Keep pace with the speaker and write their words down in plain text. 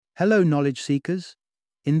Hello, knowledge seekers.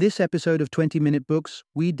 In this episode of 20-Minute Books,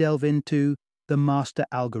 we delve into The Master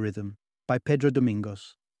Algorithm by Pedro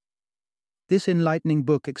Domingos. This enlightening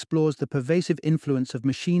book explores the pervasive influence of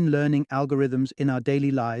machine learning algorithms in our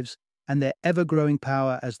daily lives and their ever-growing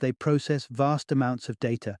power as they process vast amounts of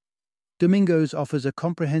data. Domingos offers a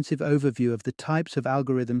comprehensive overview of the types of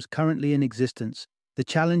algorithms currently in existence, the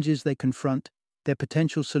challenges they confront, their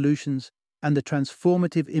potential solutions, and the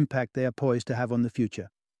transformative impact they are poised to have on the future.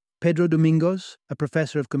 Pedro Domingos, a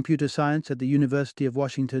professor of computer science at the University of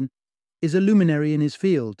Washington, is a luminary in his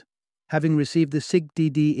field, having received the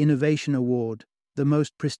SIGDD Innovation Award, the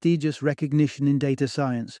most prestigious recognition in data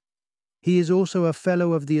science. He is also a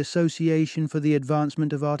fellow of the Association for the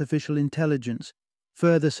Advancement of Artificial Intelligence,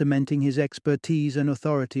 further cementing his expertise and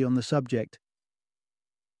authority on the subject.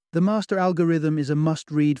 The Master Algorithm is a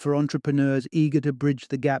must-read for entrepreneurs eager to bridge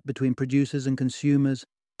the gap between producers and consumers,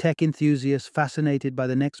 tech enthusiasts fascinated by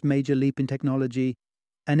the next major leap in technology,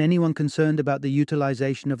 and anyone concerned about the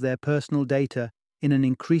utilization of their personal data in an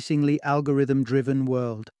increasingly algorithm-driven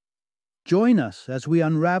world. Join us as we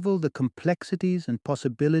unravel the complexities and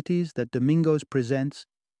possibilities that Domingos presents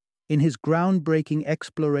in his groundbreaking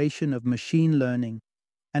exploration of machine learning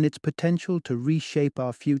and its potential to reshape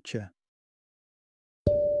our future.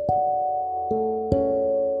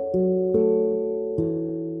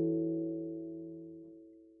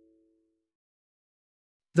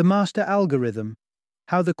 The Master Algorithm: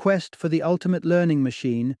 How the Quest for the Ultimate Learning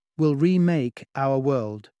Machine Will Remake Our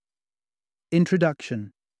World.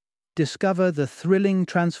 Introduction. Discover the thrilling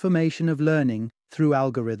transformation of learning through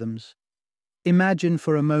algorithms. Imagine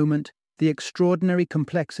for a moment the extraordinary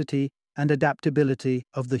complexity and adaptability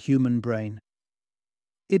of the human brain.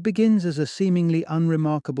 It begins as a seemingly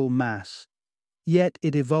unremarkable mass, yet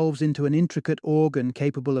it evolves into an intricate organ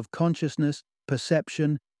capable of consciousness,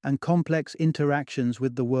 perception, and complex interactions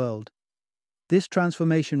with the world. This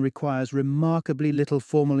transformation requires remarkably little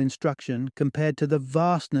formal instruction compared to the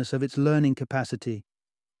vastness of its learning capacity.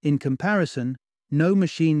 In comparison, no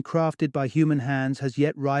machine crafted by human hands has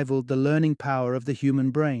yet rivaled the learning power of the human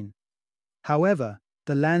brain. However,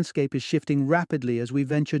 the landscape is shifting rapidly as we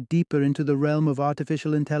venture deeper into the realm of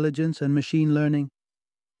artificial intelligence and machine learning.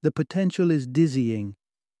 The potential is dizzying.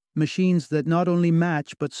 Machines that not only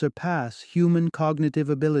match but surpass human cognitive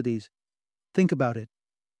abilities. Think about it.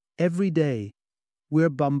 Every day, we're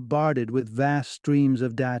bombarded with vast streams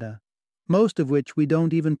of data, most of which we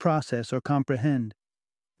don't even process or comprehend.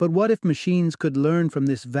 But what if machines could learn from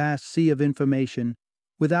this vast sea of information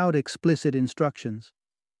without explicit instructions?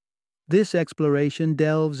 This exploration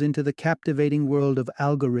delves into the captivating world of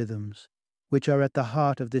algorithms, which are at the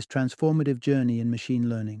heart of this transformative journey in machine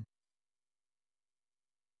learning.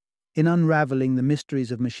 In unraveling the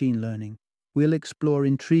mysteries of machine learning, we'll explore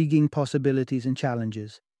intriguing possibilities and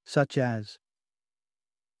challenges, such as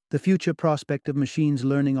the future prospect of machines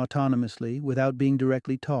learning autonomously without being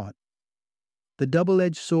directly taught, the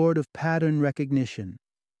double-edged sword of pattern recognition,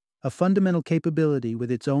 a fundamental capability with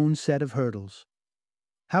its own set of hurdles,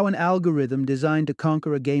 how an algorithm designed to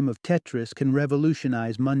conquer a game of Tetris can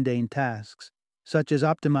revolutionize mundane tasks, such as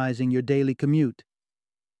optimizing your daily commute.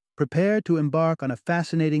 Prepare to embark on a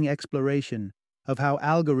fascinating exploration of how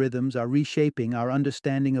algorithms are reshaping our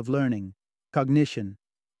understanding of learning, cognition,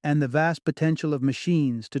 and the vast potential of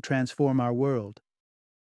machines to transform our world.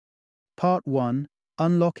 Part 1: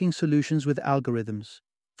 Unlocking Solutions with Algorithms,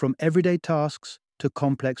 from everyday tasks to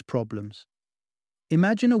complex problems.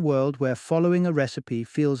 Imagine a world where following a recipe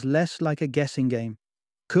feels less like a guessing game,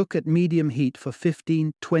 cook at medium heat for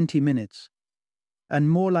 15-20 minutes, and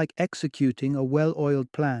more like executing a well-oiled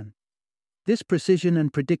plan. This precision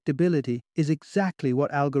and predictability is exactly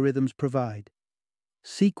what algorithms provide.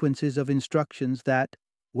 Sequences of instructions that,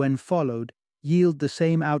 when followed, yield the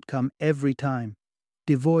same outcome every time,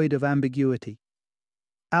 devoid of ambiguity.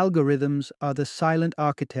 Algorithms are the silent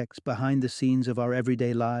architects behind the scenes of our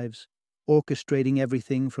everyday lives, orchestrating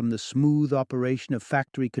everything from the smooth operation of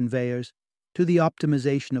factory conveyors to the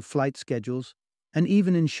optimization of flight schedules, and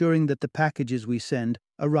even ensuring that the packages we send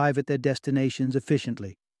arrive at their destinations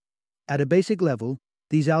efficiently. At a basic level,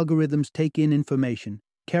 these algorithms take in information,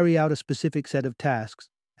 carry out a specific set of tasks,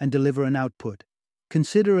 and deliver an output.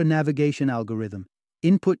 Consider a navigation algorithm.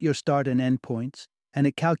 Input your start and end points, and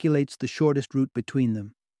it calculates the shortest route between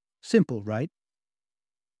them. Simple, right?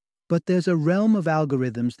 But there's a realm of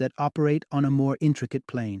algorithms that operate on a more intricate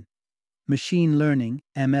plane. Machine learning,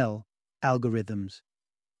 ML, algorithms.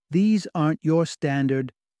 These aren't your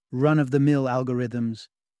standard, run-of-the-mill algorithms.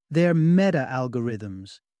 They're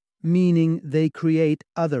meta-algorithms, meaning they create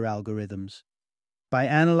other algorithms. By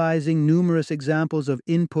analyzing numerous examples of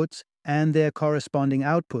inputs and their corresponding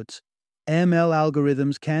outputs, ML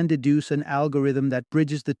algorithms can deduce an algorithm that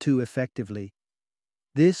bridges the two effectively.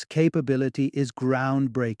 This capability is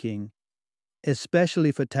groundbreaking,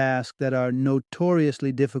 especially for tasks that are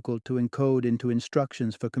notoriously difficult to encode into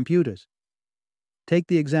instructions for computers. Take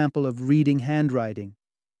the example of reading handwriting,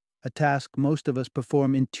 a task most of us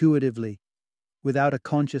perform intuitively, without a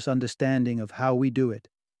conscious understanding of how we do it.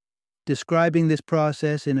 Describing this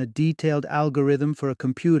process in a detailed algorithm for a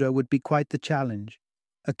computer would be quite the challenge,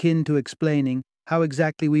 akin to explaining how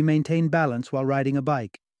exactly we maintain balance while riding a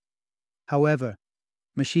bike. However,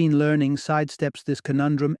 machine learning sidesteps this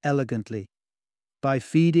conundrum elegantly. By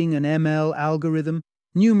feeding an ML algorithm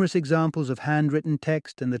numerous examples of handwritten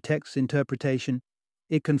text and the text's interpretation,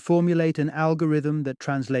 it can formulate an algorithm that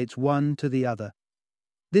translates one to the other.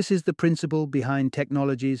 This is the principle behind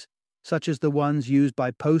technologies such as the ones used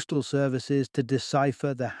by postal services to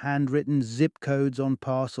decipher the handwritten zip codes on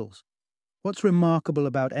parcels. What's remarkable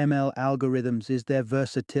about ML algorithms is their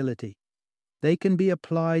versatility. They can be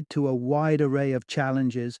applied to a wide array of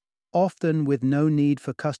challenges, often with no need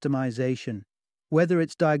for customization. Whether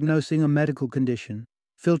it's diagnosing a medical condition,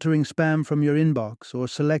 filtering spam from your inbox, or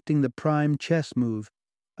selecting the prime chess move,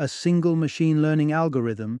 a single machine learning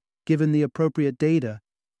algorithm, given the appropriate data,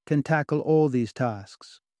 can tackle all these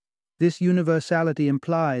tasks. This universality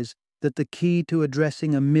implies that the key to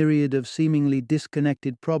addressing a myriad of seemingly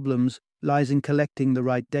disconnected problems lies in collecting the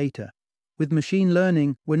right data. With machine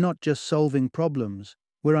learning, we're not just solving problems,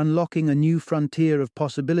 we're unlocking a new frontier of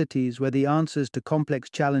possibilities where the answers to complex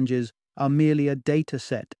challenges are merely a data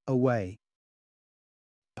set away.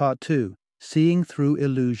 Part 2. Seeing through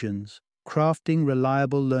illusions. Crafting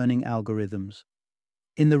reliable learning algorithms.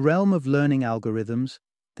 In the realm of learning algorithms,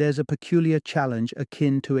 there's a peculiar challenge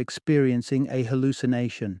akin to experiencing a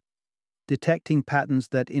hallucination, detecting patterns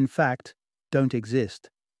that, in fact, don't exist.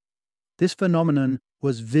 This phenomenon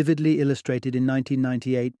was vividly illustrated in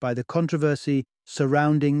 1998 by the controversy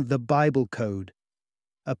surrounding the Bible Code,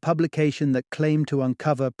 a publication that claimed to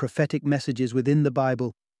uncover prophetic messages within the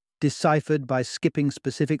Bible, deciphered by skipping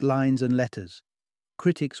specific lines and letters.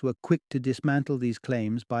 Critics were quick to dismantle these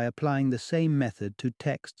claims by applying the same method to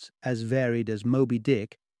texts as varied as Moby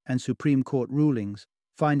Dick and Supreme Court rulings,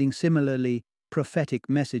 finding similarly prophetic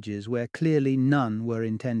messages where clearly none were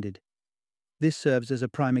intended. This serves as a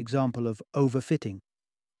prime example of overfitting,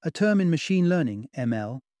 a term in machine learning,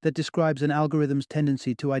 ML, that describes an algorithm's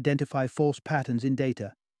tendency to identify false patterns in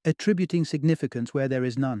data, attributing significance where there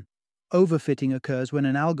is none. Overfitting occurs when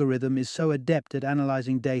an algorithm is so adept at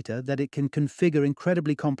analyzing data that it can configure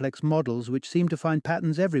incredibly complex models which seem to find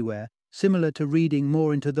patterns everywhere, similar to reading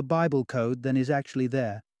more into the Bible code than is actually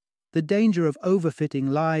there. The danger of overfitting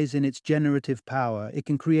lies in its generative power. It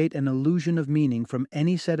can create an illusion of meaning from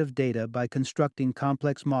any set of data by constructing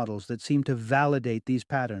complex models that seem to validate these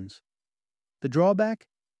patterns. The drawback?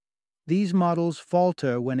 These models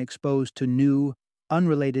falter when exposed to new,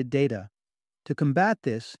 unrelated data. To combat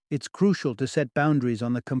this, it's crucial to set boundaries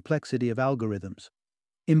on the complexity of algorithms.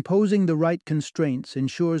 Imposing the right constraints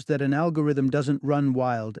ensures that an algorithm doesn't run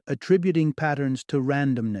wild, attributing patterns to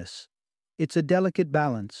randomness. It's a delicate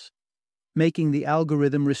balance, making the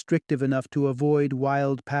algorithm restrictive enough to avoid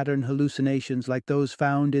wild pattern hallucinations like those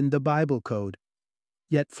found in the Bible code,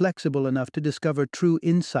 yet flexible enough to discover true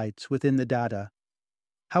insights within the data.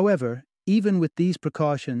 However, even with these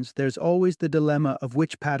precautions, there's always the dilemma of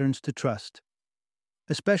which patterns to trust,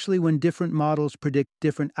 especially when different models predict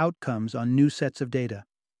different outcomes on new sets of data.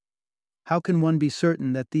 How can one be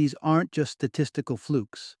certain that these aren't just statistical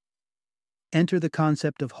flukes? Enter the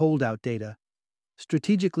concept of holdout data,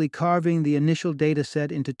 strategically carving the initial data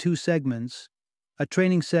set into two segments, a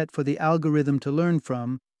training set for the algorithm to learn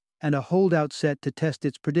from, and a holdout set to test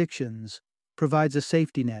its predictions, provides a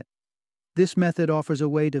safety net. This method offers a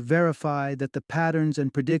way to verify that the patterns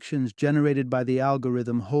and predictions generated by the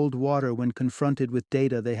algorithm hold water when confronted with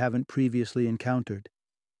data they haven't previously encountered.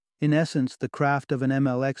 In essence, the craft of an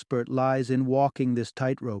ML expert lies in walking this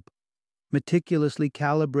tightrope, meticulously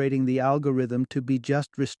calibrating the algorithm to be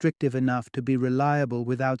just restrictive enough to be reliable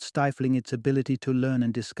without stifling its ability to learn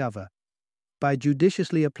and discover. By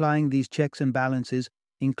judiciously applying these checks and balances,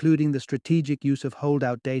 including the strategic use of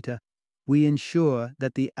holdout data, we ensure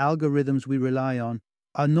that the algorithms we rely on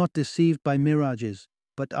are not deceived by mirages,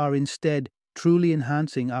 but are instead truly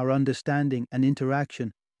enhancing our understanding and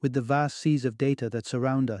interaction with the vast seas of data that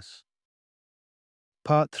surround us.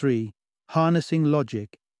 Part 3. Harnessing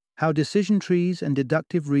Logic: How Decision Trees and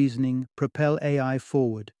Deductive Reasoning Propel AI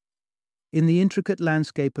Forward. In the intricate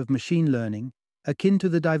landscape of machine learning, akin to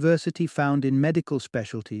the diversity found in medical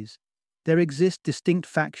specialties, there exist distinct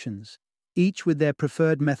factions, each with their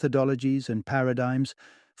preferred methodologies and paradigms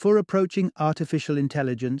for approaching artificial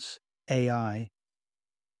intelligence, AI.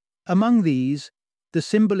 Among these, the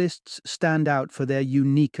symbolists stand out for their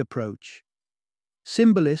unique approach.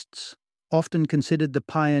 Symbolists, often considered the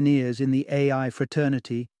pioneers in the AI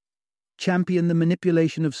fraternity, champion the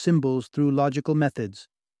manipulation of symbols through logical methods.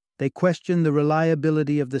 They question the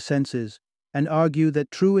reliability of the senses and argue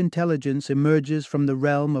that true intelligence emerges from the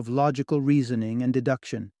realm of logical reasoning and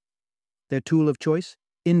deduction. Their tool of choice?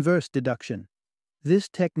 Inverse deduction. This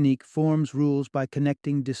technique forms rules by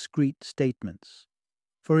connecting discrete statements.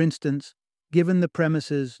 For instance, given the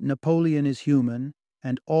premises Napoleon is human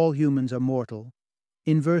and all humans are mortal,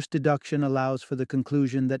 inverse deduction allows for the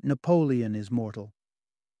conclusion that Napoleon is mortal.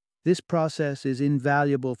 This process is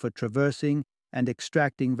invaluable for traversing and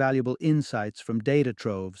extracting valuable insights from data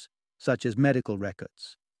troves, such as medical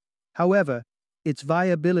records. However, its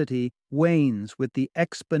viability wanes with the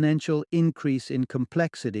exponential increase in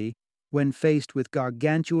complexity when faced with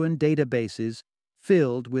gargantuan databases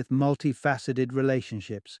filled with multifaceted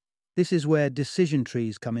relationships. This is where decision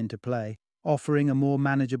trees come into play, offering a more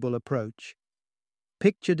manageable approach.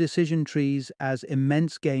 Picture decision trees as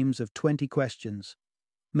immense games of 20 questions,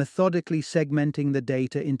 methodically segmenting the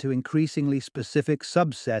data into increasingly specific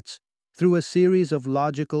subsets through a series of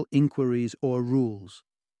logical inquiries or rules.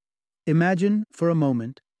 Imagine, for a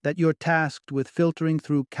moment, that you're tasked with filtering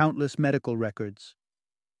through countless medical records.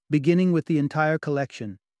 Beginning with the entire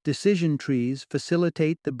collection, decision trees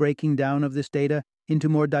facilitate the breaking down of this data into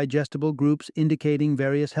more digestible groups indicating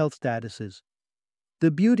various health statuses. The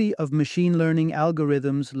beauty of machine learning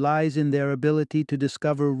algorithms lies in their ability to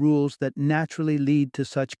discover rules that naturally lead to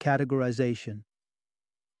such categorization.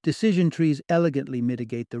 Decision trees elegantly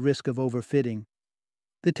mitigate the risk of overfitting,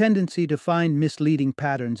 the tendency to find misleading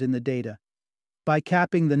patterns in the data, by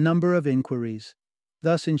capping the number of inquiries,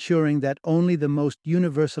 thus ensuring that only the most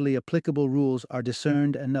universally applicable rules are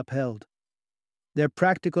discerned and upheld. Their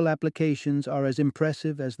practical applications are as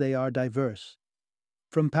impressive as they are diverse.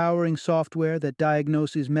 From powering software that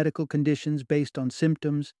diagnoses medical conditions based on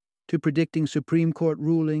symptoms to predicting Supreme Court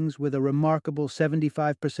rulings with a remarkable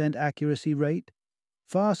 75% accuracy rate,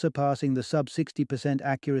 far surpassing the sub-60%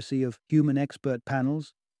 accuracy of human expert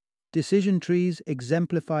panels, decision trees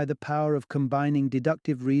exemplify the power of combining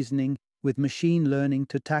deductive reasoning with machine learning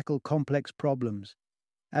to tackle complex problems.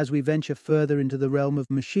 As we venture further into the realm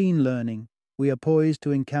of machine learning, we are poised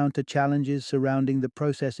to encounter challenges surrounding the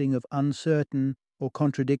processing of uncertain or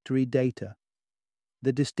contradictory data,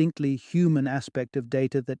 the distinctly human aspect of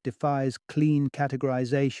data that defies clean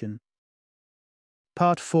categorization.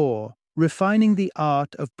 Part 4. Refining the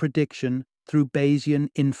art of prediction through Bayesian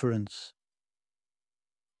inference.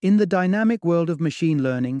 In the dynamic world of machine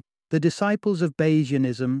learning, the disciples of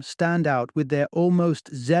Bayesianism stand out with their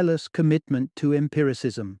almost zealous commitment to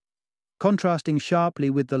empiricism. Contrasting sharply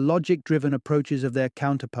with the logic-driven approaches of their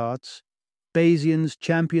counterparts, Bayesians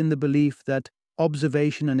champion the belief that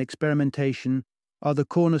observation and experimentation are the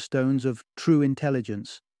cornerstones of true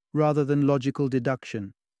intelligence, rather than logical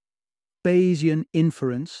deduction. Bayesian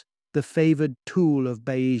inference, the favored tool of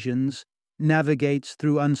Bayesians, navigates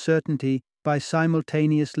through uncertainty by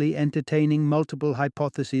simultaneously entertaining multiple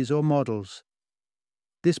hypotheses or models.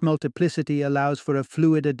 This multiplicity allows for a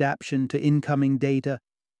fluid adaptation to incoming data,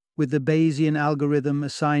 with the Bayesian algorithm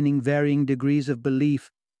assigning varying degrees of belief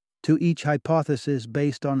to each hypothesis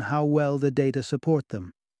based on how well the data support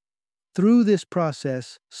them. Through this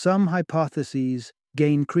process, some hypotheses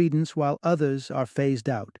gain credence while others are phased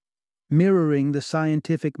out, mirroring the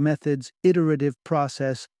scientific method's iterative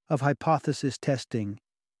process of hypothesis testing.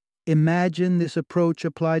 Imagine this approach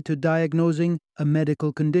applied to diagnosing a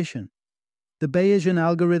medical condition. The Bayesian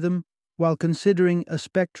algorithm, while considering a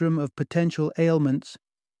spectrum of potential ailments,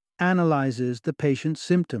 analyzes the patient's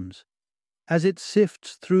symptoms. As it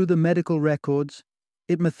sifts through the medical records,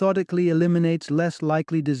 it methodically eliminates less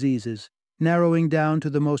likely diseases, narrowing down to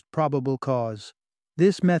the most probable cause.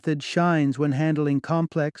 This method shines when handling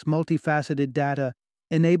complex, multifaceted data,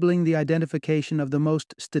 enabling the identification of the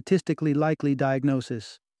most statistically likely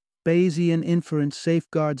diagnosis. Bayesian inference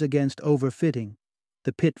safeguards against overfitting,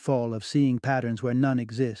 the pitfall of seeing patterns where none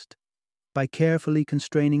exist, by carefully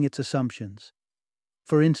constraining its assumptions.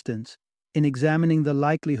 For instance, in examining the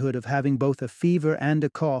likelihood of having both a fever and a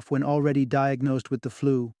cough when already diagnosed with the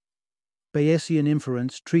flu, Bayesian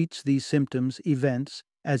inference treats these symptoms events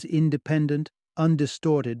as independent,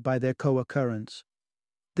 undistorted by their co-occurrence.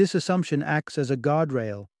 This assumption acts as a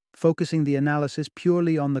guardrail, focusing the analysis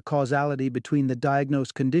purely on the causality between the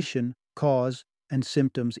diagnosed condition, cause, and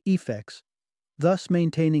symptoms, effects, thus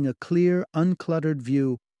maintaining a clear, uncluttered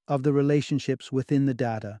view of the relationships within the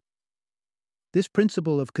data. This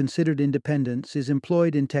principle of considered independence is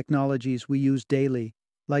employed in technologies we use daily,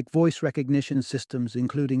 like voice recognition systems,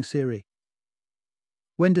 including Siri.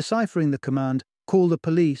 When deciphering the command, "Call the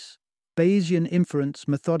police," Bayesian inference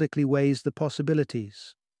methodically weighs the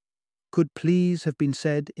possibilities. Could please have been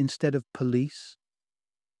said instead of police?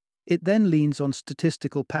 It then leans on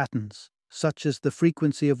statistical patterns, such as the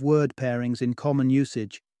frequency of word pairings in common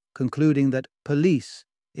usage, concluding that police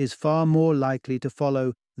is far more likely to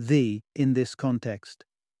follow the in this context.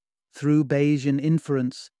 Through Bayesian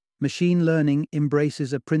inference, machine learning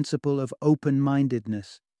embraces a principle of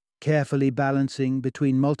open-mindedness, carefully balancing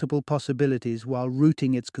between multiple possibilities while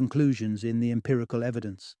rooting its conclusions in the empirical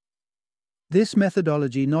evidence. This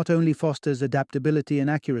methodology not only fosters adaptability and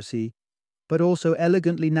accuracy, but also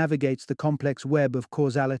elegantly navigates the complex web of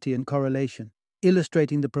causality and correlation,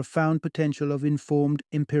 illustrating the profound potential of informed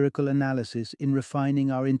empirical analysis in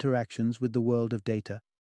refining our interactions with the world of data.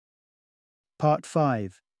 Part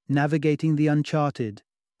 5. Navigating the uncharted,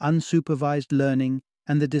 unsupervised learning,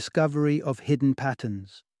 and the discovery of hidden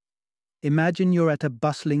patterns. Imagine you're at a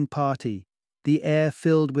bustling party, the air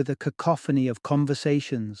filled with a cacophony of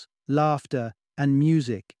conversations, laughter, and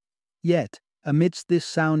music. Yet, amidst this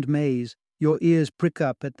sound maze, your ears prick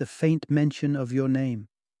up at the faint mention of your name.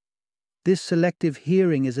 This selective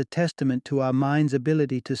hearing is a testament to our mind's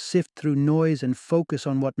ability to sift through noise and focus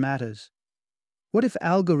on what matters. What if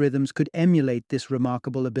algorithms could emulate this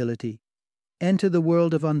remarkable ability? Enter the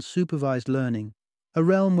world of unsupervised learning, a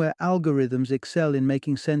realm where algorithms excel in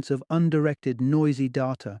making sense of undirected, noisy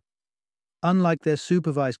data. Unlike their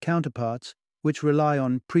supervised counterparts, which rely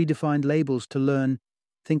on predefined labels to learn,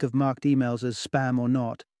 think of marked emails as spam or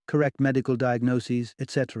not, correct medical diagnoses,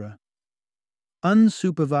 etc.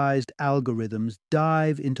 Unsupervised algorithms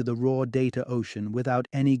dive into the raw data ocean without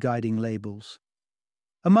any guiding labels.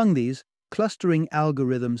 Among these, clustering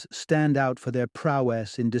algorithms stand out for their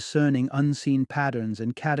prowess in discerning unseen patterns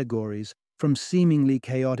and categories from seemingly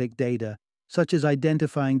chaotic data, such as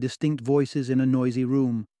identifying distinct voices in a noisy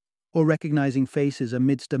room, or recognizing faces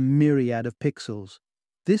amidst a myriad of pixels.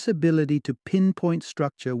 This ability to pinpoint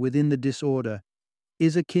structure within the disorder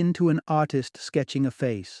is akin to an artist sketching a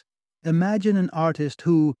face. Imagine an artist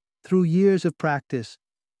who, through years of practice,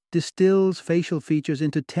 distills facial features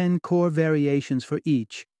into 10 core variations for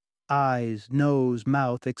each: eyes, nose,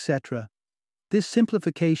 mouth, etc. This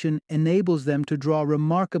simplification enables them to draw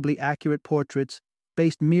remarkably accurate portraits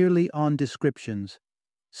based merely on descriptions.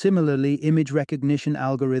 Similarly, image recognition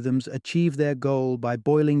algorithms achieve their goal by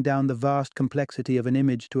boiling down the vast complexity of an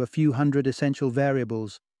image to a few hundred essential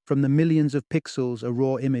variables from the millions of pixels a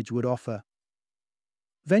raw image would offer.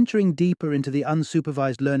 Venturing deeper into the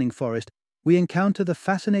unsupervised learning forest, we encounter the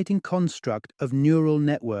fascinating construct of neural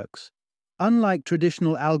networks. Unlike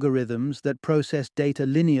traditional algorithms that process data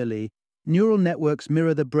linearly, neural networks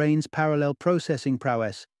mirror the brain's parallel processing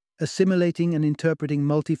prowess, assimilating and interpreting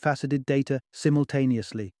multifaceted data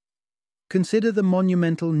simultaneously. Consider the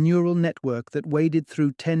monumental neural network that waded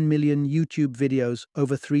through 10 million YouTube videos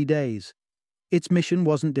over 3 days. Its mission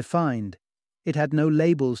wasn't defined. It had no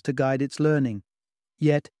labels to guide its learning.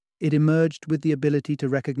 Yet, it emerged with the ability to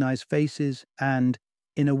recognize faces and,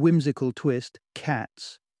 in a whimsical twist,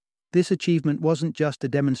 cats. This achievement wasn't just a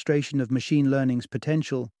demonstration of machine learning's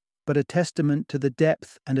potential, but a testament to the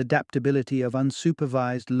depth and adaptability of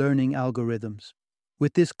unsupervised learning algorithms.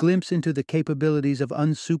 With this glimpse into the capabilities of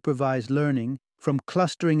unsupervised learning, from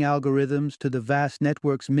clustering algorithms to the vast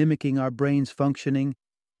networks mimicking our brain's functioning,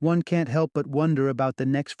 one can't help but wonder about the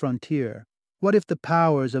next frontier. What if the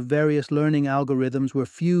powers of various learning algorithms were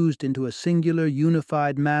fused into a singular,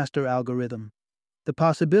 unified master algorithm? The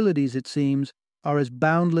possibilities, it seems, are as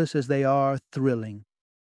boundless as they are thrilling.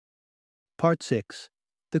 Part 6.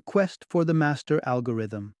 The Quest for the Master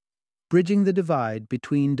Algorithm. Bridging the divide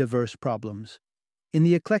between diverse problems. In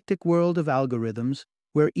the eclectic world of algorithms,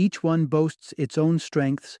 where each one boasts its own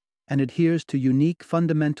strengths and adheres to unique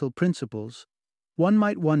fundamental principles, one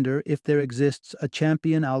might wonder if there exists a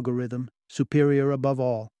champion algorithm superior above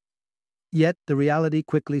all. Yet the reality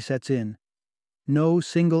quickly sets in. No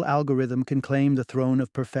single algorithm can claim the throne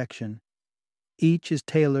of perfection. Each is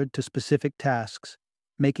tailored to specific tasks,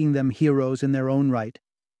 making them heroes in their own right,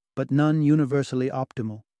 but none universally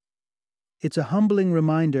optimal. It's a humbling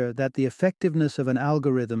reminder that the effectiveness of an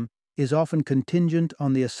algorithm is often contingent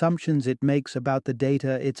on the assumptions it makes about the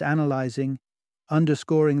data it's analyzing,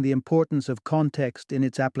 underscoring the importance of context in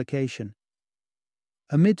its application.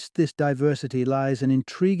 Amidst this diversity lies an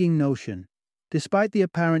intriguing notion. Despite the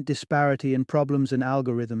apparent disparity in problems and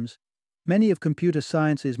algorithms, many of computer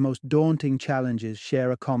science's most daunting challenges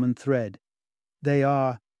share a common thread. They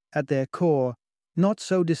are, at their core, not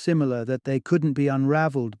so dissimilar that they couldn't be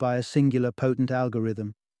unraveled by a singular potent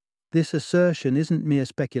algorithm. This assertion isn't mere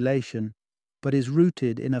speculation, but is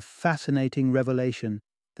rooted in a fascinating revelation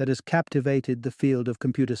that has captivated the field of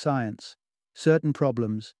computer science. Certain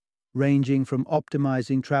problems, ranging from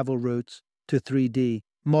optimizing travel routes to 3D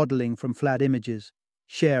modeling from flat images,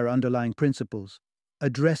 share underlying principles.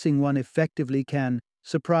 Addressing one effectively can,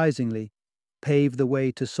 surprisingly, pave the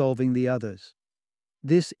way to solving the others.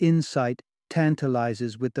 This insight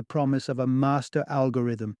tantalizes with the promise of a master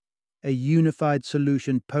algorithm, a unified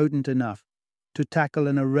solution potent enough to tackle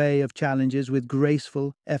an array of challenges with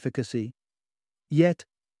graceful efficacy. Yet,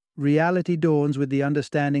 reality dawns with the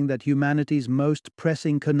understanding that humanity's most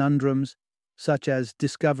pressing conundrums, such as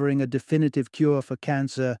discovering a definitive cure for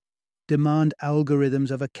cancer, demand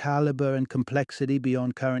algorithms of a caliber and complexity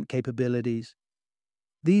beyond current capabilities.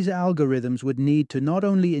 These algorithms would need to not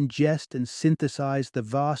only ingest and synthesize the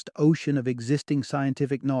vast ocean of existing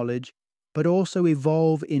scientific knowledge, but also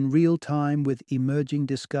evolve in real time with emerging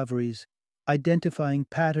discoveries, identifying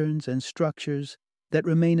patterns and structures that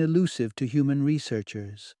remain elusive to human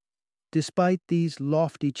researchers. Despite these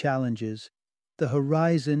lofty challenges, the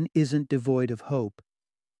horizon isn't devoid of hope.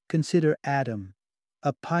 Consider Adam,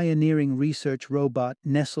 a pioneering research robot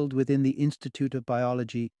nestled within the Institute of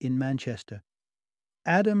Biology in Manchester.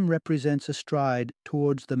 Adam represents a stride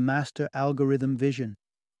towards the master algorithm vision,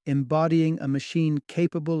 embodying a machine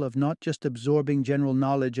capable of not just absorbing general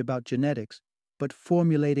knowledge about genetics, but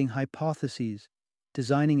formulating hypotheses,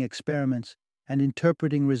 designing experiments, and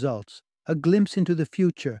interpreting results, a glimpse into the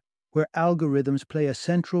future where algorithms play a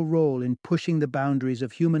central role in pushing the boundaries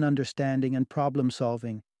of human understanding and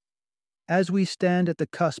problem-solving. As we stand at the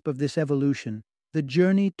cusp of this evolution, the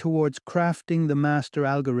journey towards crafting the master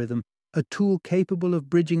algorithm, a tool capable of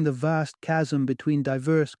bridging the vast chasm between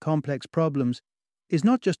diverse, complex problems, is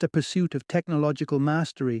not just a pursuit of technological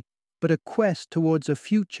mastery, but a quest towards a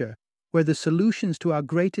future where the solutions to our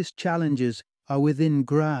greatest challenges are within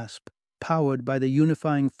grasp, powered by the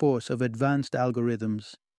unifying force of advanced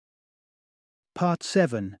algorithms. Part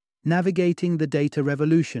 7. Navigating the Data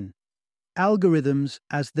Revolution. Algorithms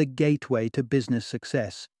as the gateway to business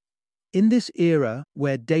success. In this era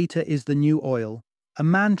where data is the new oil, a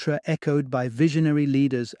mantra echoed by visionary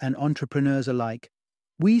leaders and entrepreneurs alike,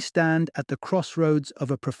 we stand at the crossroads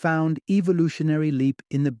of a profound evolutionary leap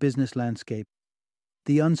in the business landscape.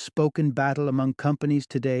 The unspoken battle among companies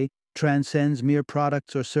today transcends mere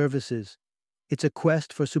products or services. It's a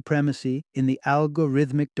quest for supremacy in the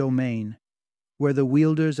algorithmic domain, where the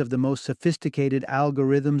wielders of the most sophisticated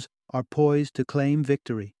algorithms are poised to claim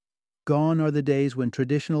victory. Gone are the days when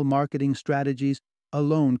traditional marketing strategies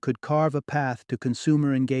alone could carve a path to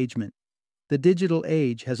consumer engagement. The digital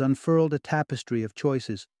age has unfurled a tapestry of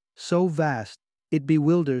choices, so vast it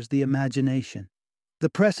bewilders the imagination. The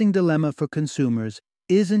pressing dilemma for consumers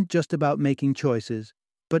isn't just about making choices,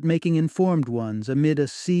 but making informed ones amid a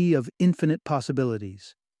sea of infinite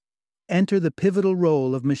possibilities. Enter the pivotal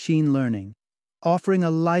role of machine learning, offering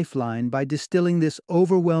a lifeline by distilling this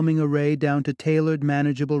overwhelming array down to tailored,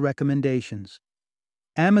 manageable recommendations.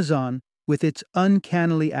 Amazon, with its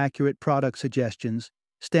uncannily accurate product suggestions,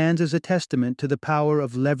 stands as a testament to the power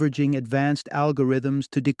of leveraging advanced algorithms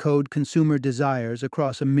to decode consumer desires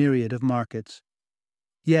across a myriad of markets.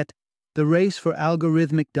 Yet, the race for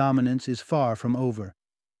algorithmic dominance is far from over.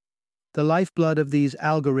 The lifeblood of these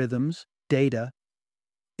algorithms, data,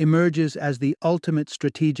 emerges as the ultimate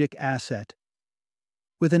strategic asset.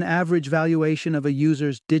 With an average valuation of a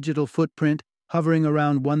user's digital footprint hovering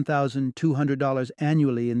around $1,200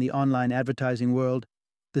 annually in the online advertising world,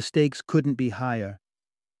 the stakes couldn't be higher.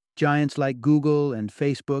 Giants like Google and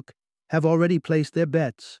Facebook have already placed their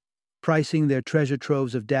bets, pricing their treasure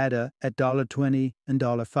troves of data at $20 and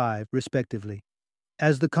 $5, respectively.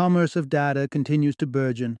 As the commerce of data continues to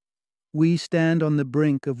burgeon, we stand on the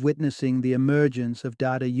brink of witnessing the emergence of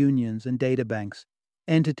data unions and data banks,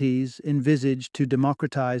 entities envisaged to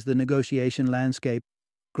democratize the negotiation landscape,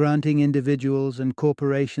 granting individuals and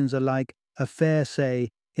corporations alike a fair say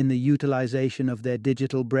in the utilization of their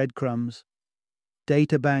digital breadcrumbs.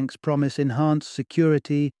 Data banks promise enhanced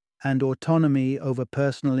security and autonomy over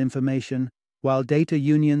personal information, while data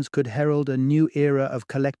unions could herald a new era of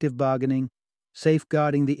collective bargaining,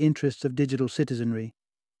 safeguarding the interests of digital citizenry.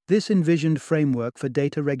 This envisioned framework for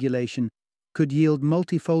data regulation could yield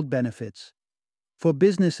multifold benefits. For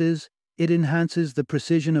businesses, it enhances the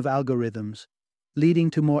precision of algorithms,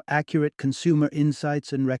 leading to more accurate consumer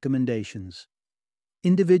insights and recommendations.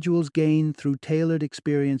 Individuals gain through tailored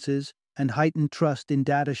experiences and heightened trust in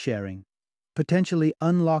data sharing, potentially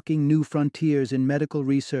unlocking new frontiers in medical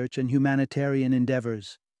research and humanitarian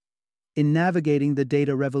endeavors. in navigating the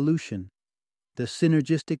data revolution. The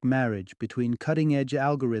synergistic marriage between cutting-edge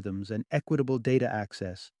algorithms and equitable data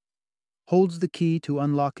access holds the key to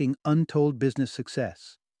unlocking untold business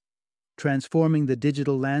success, transforming the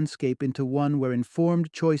digital landscape into one where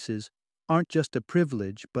informed choices aren't just a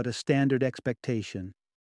privilege but a standard expectation.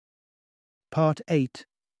 Part 8.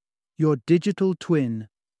 Your digital twin,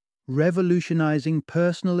 revolutionizing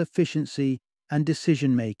personal efficiency and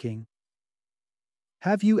decision-making.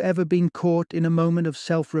 Have you ever been caught in a moment of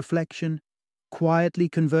self-reflection, quietly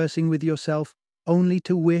conversing with yourself, only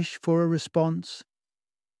to wish for a response?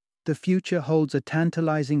 The future holds a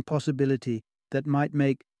tantalizing possibility that might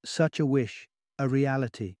make such a wish a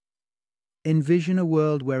reality. Envision a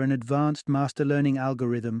world where an advanced master learning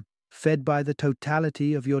algorithm, fed by the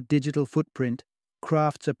totality of your digital footprint,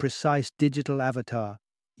 crafts a precise digital avatar,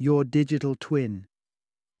 your digital twin.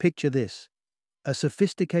 Picture this: a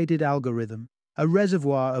sophisticated algorithm, a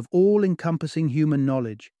reservoir of all-encompassing human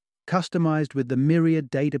knowledge, customized with the myriad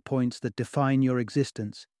data points that define your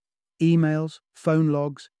existence. Emails, phone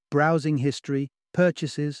logs, browsing history,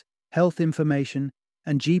 purchases, health information,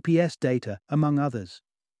 and GPS data, among others.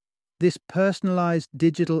 This personalized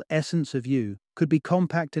digital essence of you could be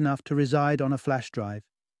compact enough to reside on a flash drive,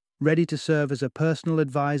 ready to serve as a personal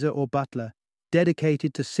advisor or butler,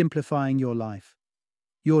 dedicated to simplifying your life.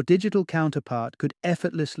 Your digital counterpart could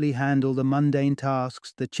effortlessly handle the mundane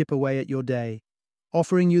tasks that chip away at your day,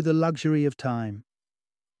 offering you the luxury of time.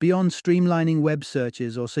 Beyond streamlining web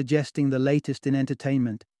searches or suggesting the latest in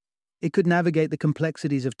entertainment, it could navigate the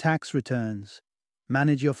complexities of tax returns,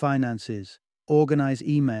 manage your finances, organize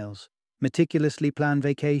emails, meticulously plan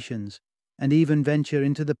vacations, and even venture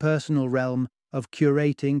into the personal realm of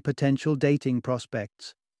curating potential dating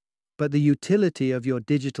prospects. But the utility of your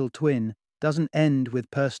digital twin doesn't end with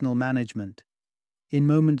personal management. In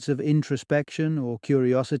moments of introspection or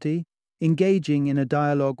curiosity, engaging in a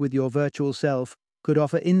dialogue with your virtual self could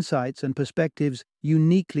offer insights and perspectives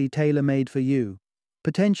uniquely tailor-made for you,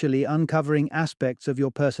 potentially uncovering aspects of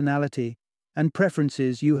your personality and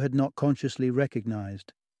preferences you had not consciously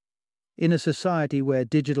recognized. In a society where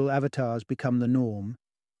digital avatars become the norm,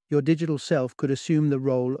 your digital self could assume the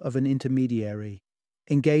role of an intermediary,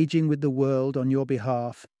 engaging with the world on your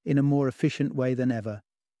behalf in a more efficient way than ever.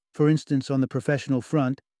 For instance, on the professional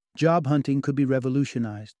front, job hunting could be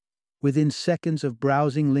revolutionized. Within seconds of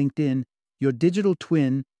browsing LinkedIn, your digital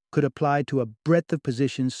twin could apply to a breadth of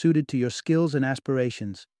positions suited to your skills and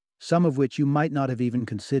aspirations, some of which you might not have even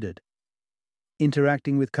considered.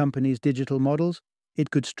 Interacting with companies' digital models, it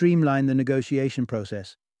could streamline the negotiation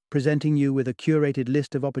process, presenting you with a curated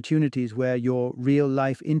list of opportunities where your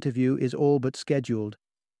real-life interview is all but scheduled.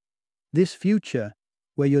 This future,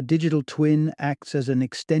 where your digital twin acts as an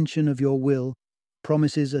extension of your will,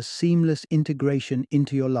 promises a seamless integration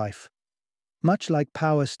into your life. Much like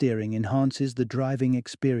power steering enhances the driving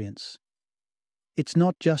experience. It's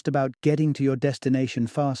not just about getting to your destination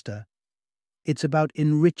faster. It's about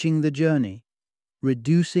enriching the journey,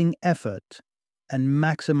 reducing effort, and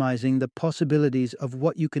maximizing the possibilities of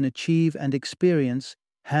what you can achieve and experience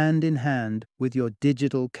hand in hand with your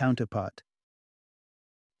digital counterpart.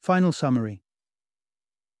 Final summary.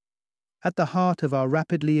 At the heart of our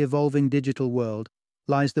rapidly evolving digital world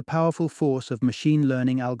lies the powerful force of machine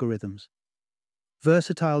learning algorithms.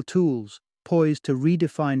 Versatile tools poised to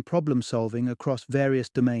redefine problem-solving across various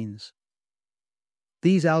domains.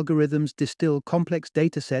 These algorithms distill complex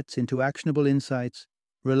datasets into actionable insights,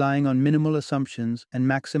 relying on minimal assumptions and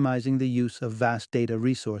maximizing the use of vast data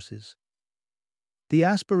resources. The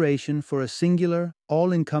aspiration for a singular,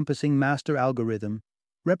 all-encompassing master algorithm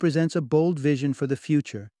represents a bold vision for the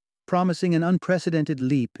future, promising an unprecedented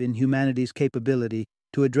leap in humanity's capability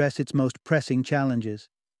to address its most pressing challenges.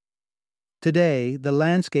 Today, the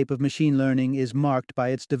landscape of machine learning is marked by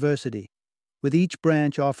its diversity, with each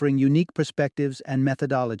branch offering unique perspectives and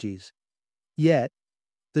methodologies. Yet,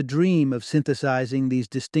 the dream of synthesizing these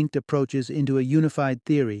distinct approaches into a unified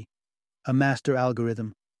theory, a master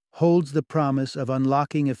algorithm, holds the promise of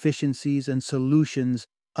unlocking efficiencies and solutions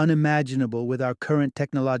unimaginable with our current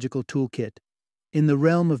technological toolkit. In the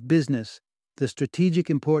realm of business, the strategic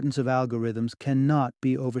importance of algorithms cannot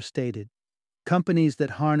be overstated. Companies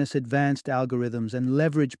that harness advanced algorithms and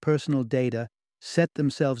leverage personal data set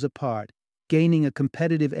themselves apart, gaining a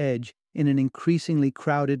competitive edge in an increasingly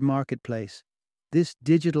crowded marketplace. This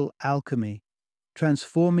digital alchemy,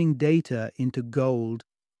 transforming data into gold,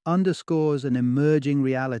 underscores an emerging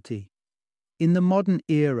reality. In the modern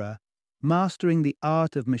era, mastering the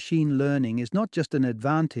art of machine learning is not just an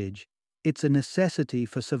advantage, it's a necessity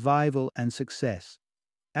for survival and success.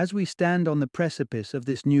 As we stand on the precipice of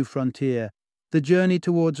this new frontier, The journey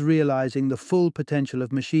towards realizing the full potential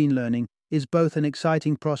of machine learning is both an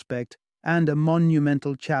exciting prospect and a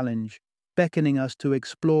monumental challenge, beckoning us to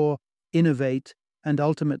explore, innovate, and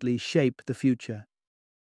ultimately shape the future.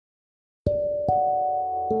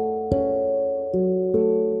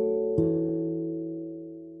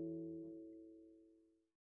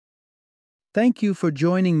 Thank you for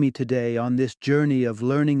joining me today on this journey of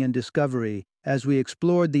learning and discovery as we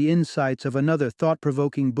explored the insights of another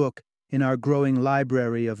thought-provoking book in our growing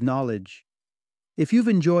library of knowledge. If you've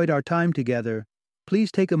enjoyed our time together,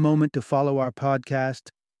 please take a moment to follow our podcast,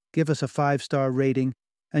 give us a 5-star rating,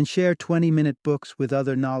 and share 20-minute books with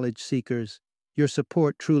other knowledge seekers. Your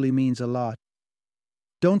support truly means a lot.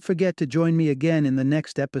 Don't forget to join me again in the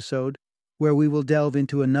next episode, where we will delve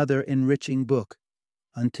into another enriching book.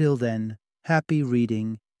 Until then, happy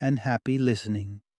reading and happy listening.